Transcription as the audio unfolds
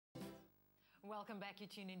Welcome back. You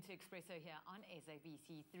tune into Expresso here on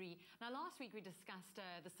SABC3. Now, last week we discussed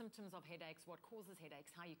the symptoms of headaches, what causes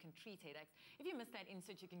headaches, how you can treat headaches. If you missed that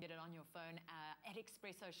insert, you can get it on your phone at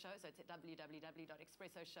Expresso Show. So it's at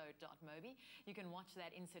www.expressoshow.mobi. You can watch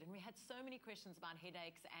that insert. And we had so many questions about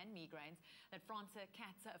headaches and migraines that Franca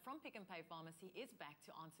Katz from PnP Pharmacy is back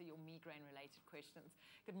to answer your migraine-related questions.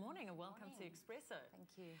 Good morning and welcome to Expresso.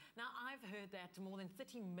 Thank you. Now, I've heard that more than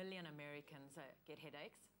 30 million Americans get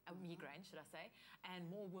headaches. Migraine, should I say,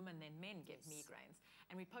 and more women than men get migraines.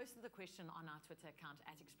 And we posted the question on our Twitter account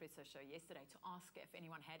at Expresso Show yesterday to ask if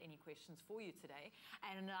anyone had any questions for you today.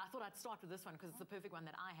 And I thought I'd start with this one because it's the perfect one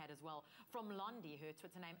that I had as well. From Londi, her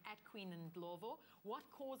Twitter name, @Queen what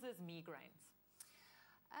causes migraines?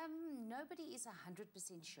 Nobody is 100%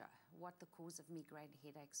 sure what the cause of migraine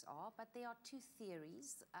headaches are, but there are two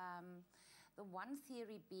theories. The one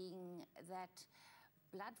theory being that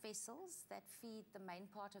blood vessels that feed the main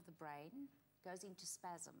part of the brain goes into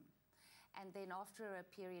spasm. And then after a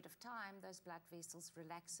period of time, those blood vessels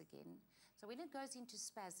relax again. So when it goes into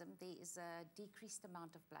spasm, there is a decreased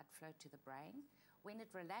amount of blood flow to the brain. When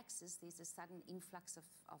it relaxes, there's a sudden influx of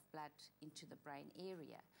blood into the brain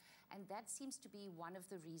area. And that seems to be one of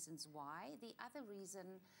the reasons why. The other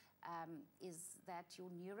reason is that your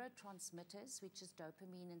neurotransmitters, which is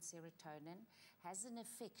dopamine and serotonin, has an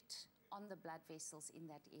effect on the blood vessels in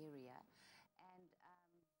that area. And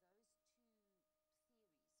those two theories are what is believed the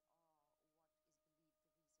reason for migraine headaches. So what's the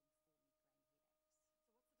difference between migraine headaches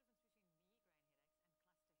and cluster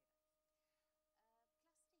headaches? Cluster headaches is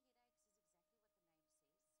exactly what the name says. It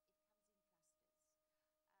comes in clusters.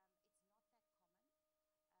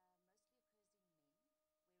 It's not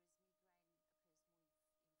that common.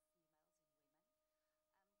 Mostly occurs in men,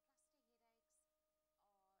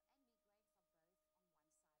 whereas migraine occurs more in females, in women. Cluster headaches and migraines are both on one side of the head, usually, not always, but it's mostly on the one side. Your cluster headache is a very, very intense, sharp pain that is experienced in the eye, where your migraine headache is most of the time is on the temple area, but it can also be on the forehead or in the neck area. Cluster headaches is a headache that suddenly occurs, normally when you sleep. 3 to 4 hours after you've fallen asleep, you'll wake up with this intense headache that is absolutely excruciating. Can last for a few days, to weeks, to months, disappear, and then suddenly a few years later come back again in a cluster. Whereas migraine headaches can happen at any time of the day. There's no specific clusters or groups of headaches. Now, Franca, with the migraine, can I just walk into PnP Pharmacy and ask for over-the-counter medication? No, what would you advise? Not really. Migraine headaches are quite debilitating, and it's an intense throbbing pain. If you cannot,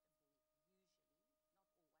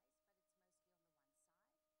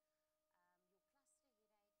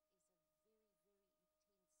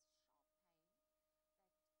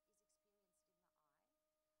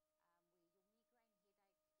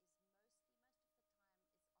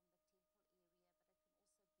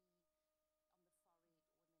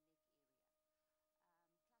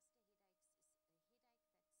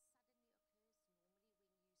 you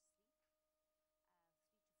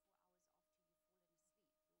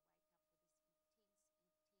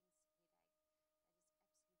need to get to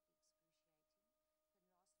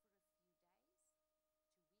a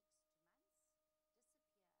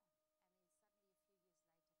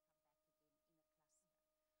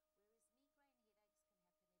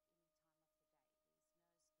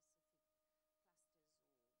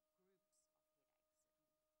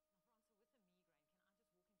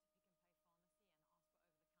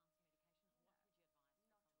doctor. You need to get a prescription. There are medications called triptans that are used very successfully in acute migraine attacks. If you can't get to a doctor immediately, yes, you can go into one of our pharmacies, ask for some ibuprofen tablets if you can take them. That might help to a certain degree, but your triptans are the group of drugs of choice that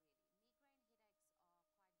would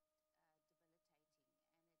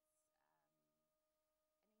really work for it. But for that, you need to go to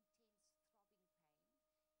your doctor. He needs to diagnose that it is a migraine headache, and he will give you a prescription for those. Well,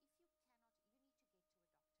 Franca, thank you so much for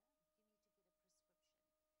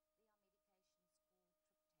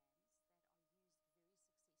joining us here on Expresso and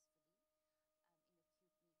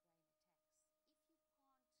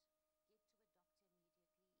answering our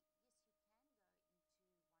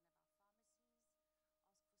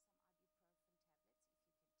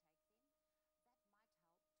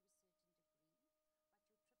migraine-related questions. If you have any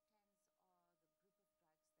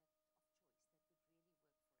questions,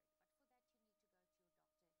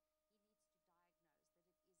 you're worried about either migraine or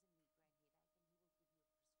cluster headaches, go to your nearest PnP Pharmacy. They're very friendly. They'll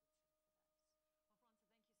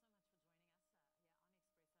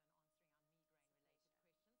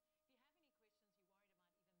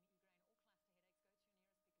be able to assist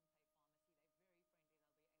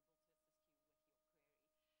you with your query. So Durban, you've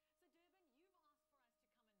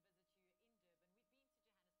asked for us to come and visit you in Durban. We've been to Johannesburg, we've been to Cape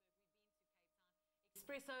Town.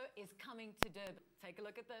 Expresso is coming to Durban. Take a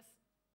look at this.